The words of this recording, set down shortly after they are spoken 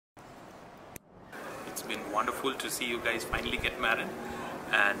It's been wonderful to see you guys finally get married,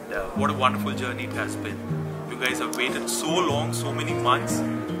 and what a wonderful journey it has been. You guys have waited so long, so many months,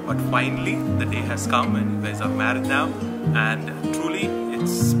 but finally the day has come and you guys are married now, and truly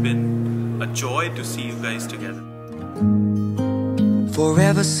it's been a joy to see you guys together.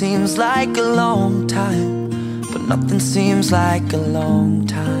 Forever seems like a long time, but nothing seems like a long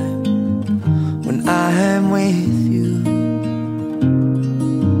time when I am with you.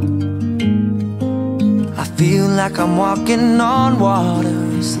 I feel like I'm walking on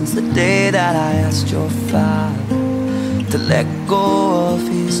water since the day that I asked your father to let go of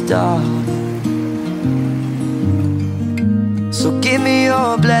his daughter. So give me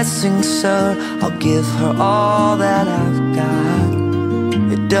your blessing, sir, I'll give her all that I've got.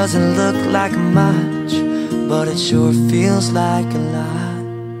 It doesn't look like much, but it sure feels like a lot.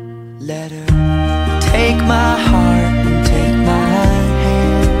 Let her take my heart and take my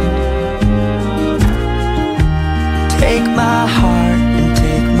hand. Take my heart and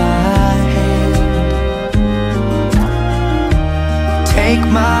take my hand. Take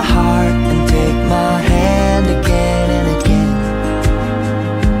my heart and take my hand again and again.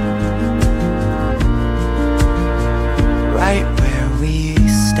 Right where we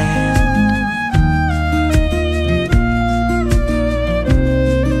stand.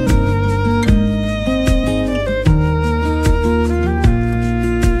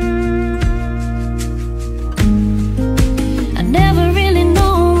 I never really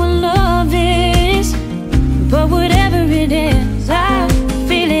know what love is, but whatever it is, I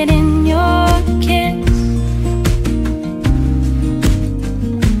feel it in your kiss.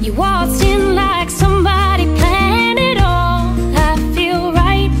 You waltzed in like somebody planned it all. I feel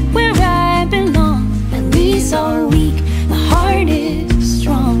right where I belong. My knees are weak, my heart is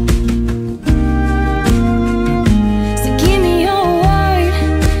strong. So give me your word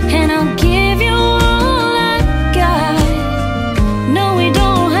and I'll give you all I got. No, we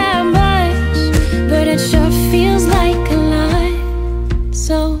don't have much, but it sure feels like a lot.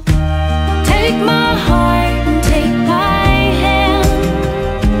 So take my heart and take my hand.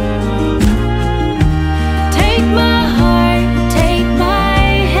 Take my heart, take my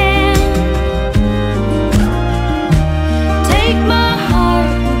hand. Take my heart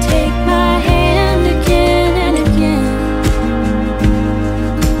and take my hand again and again.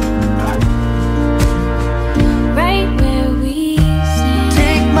 Right where we stand.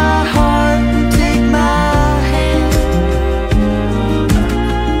 Take my heart and take my hand.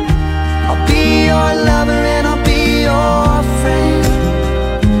 I'll be your lover and I'll be your friend.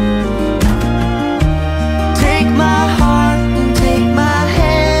 Take my heart and take my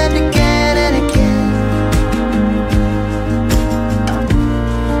hand again and again.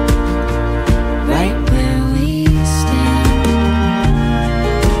 Right where we stand.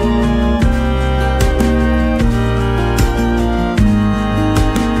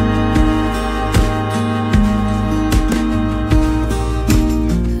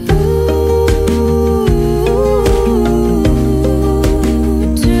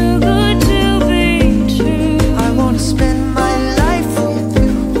 Too good to be true. I wanna spend my life with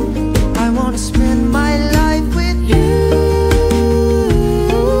you. I wanna spend my life with you.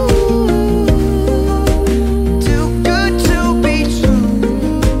 Too good to be true.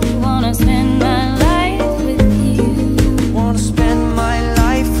 Wanna spend my life with you. Wanna spend my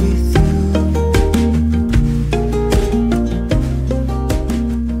life with you.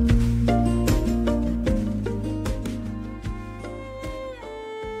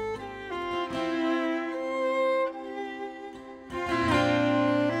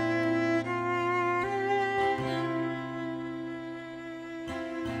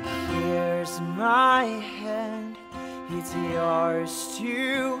 Here's my hand, it's yours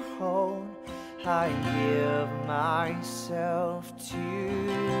to hold. I give myself to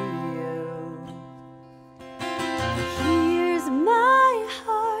you. Here's my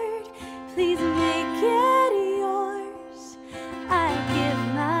heart, please make it yours. I give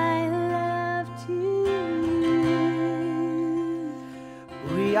my love to you.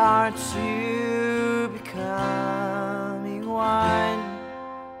 We are two becoming one.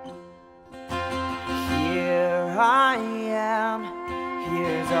 Here I am,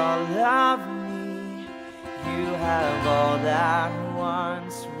 here's all of me. You have all that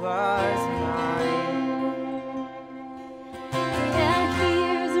once was mine. And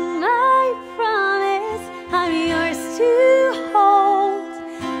here's my promise, I'm yours to hold.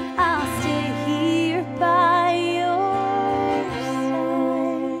 I'll stay here by your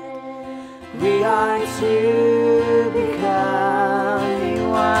side. We are two becoming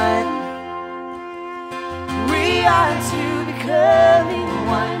one. We are two becoming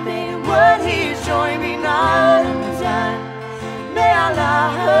one. May what he's joined me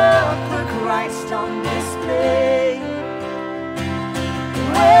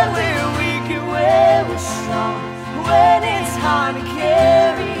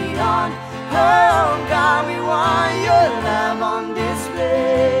carry on. Oh God, we want your love on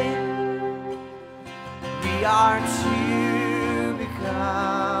display. We are to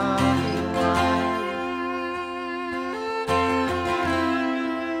become one.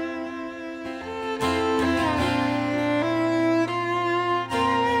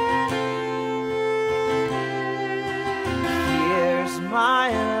 Here's my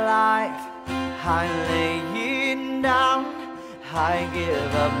life, I lay it down. I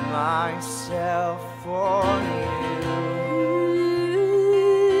give up myself for you.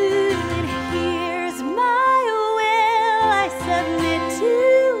 And here's my will, I submit to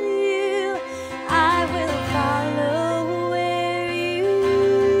you. I will follow where you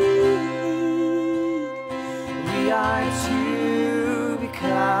lead. We are to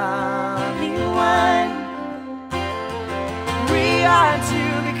becoming one. We are to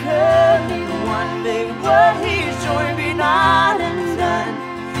becoming one. May what He's joined be not undone.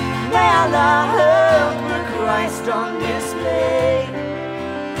 May our love for Christ on display.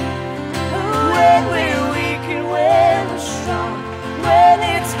 When we're weak and when we're strong, when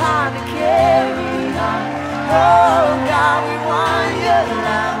it's hard to carry on. Oh God, we want your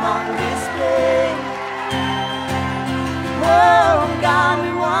love on display. Oh God,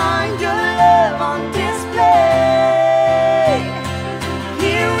 we want your love on display.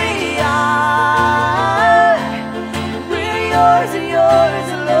 Here we are, we're yours and yours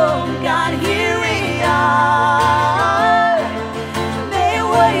alone. God, here we are. May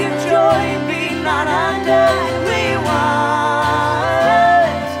what you've joined be not undone. We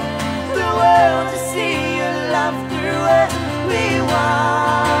want the world to see your love through us. We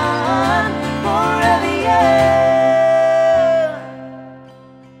want forever, yeah.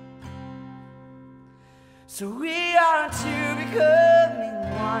 So we are to becoming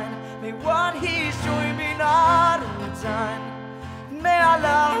one. May what He's joined be not undone. May our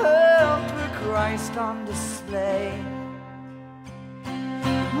love for Christ on display.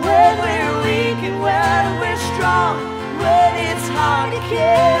 When we're weak and when we're strong, when it's hard to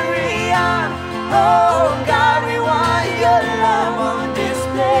carry on. Oh God, we want your love on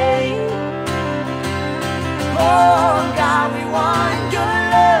display. Oh God, we want your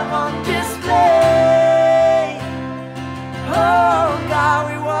love on display. Oh God,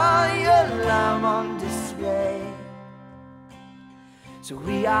 we want your love on display. So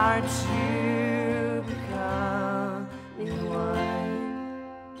we are to become one.